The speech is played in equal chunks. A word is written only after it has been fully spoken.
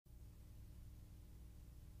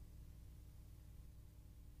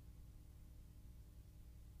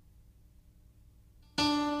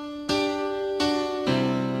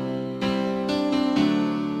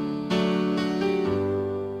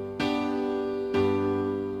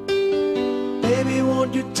Baby,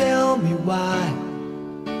 won't you tell me why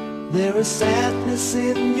there is sadness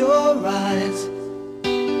in your eyes?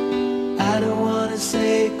 I don't wanna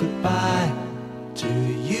say goodbye to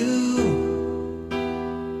you.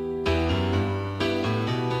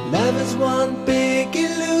 Love is one big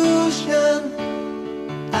illusion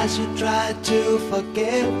I should try to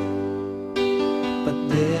forget, but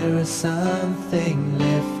there is something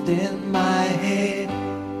left in my head.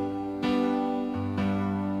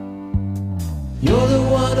 You're the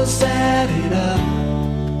one who set it up,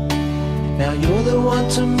 now you're the one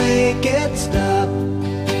to make it stop.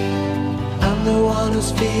 I'm the one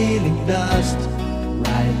who's feeling lost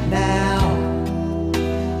right now.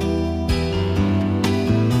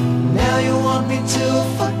 Now you want me to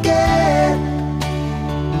forget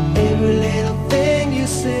every little thing you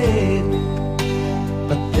said,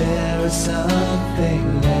 but there is something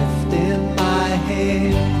left in my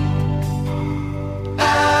head.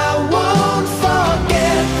 I won't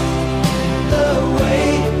forget the way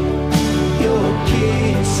you're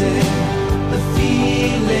kissing, the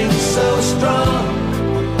feeling so strong,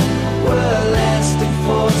 we're lasting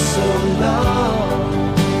for so long.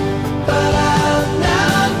 But I'm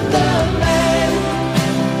not the man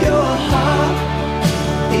your heart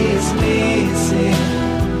is missing.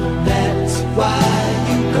 That's why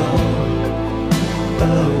you go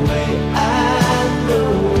away, I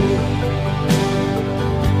know.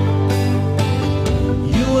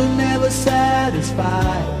 You were never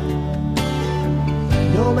satisfied,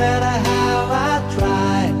 no matter how I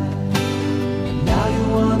tried. Now you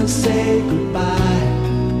wanna say goodbye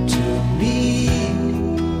to me.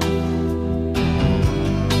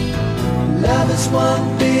 Love is one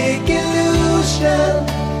big illusion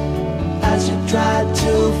I should try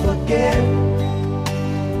to forget,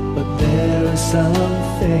 but there is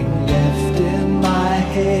something left in my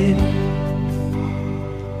head.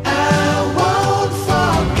 I won't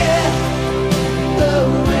forget the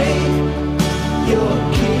way you're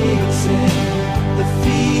kissing, the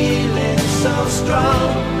feeling so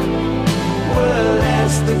strong, we're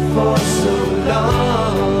lasting for so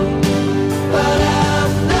long. But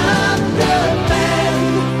I'm not the man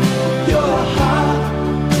your heart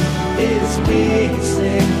is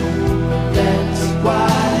missing. That's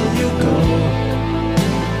why you go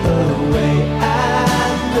away, I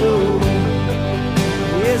know.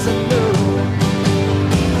 Yes, I know.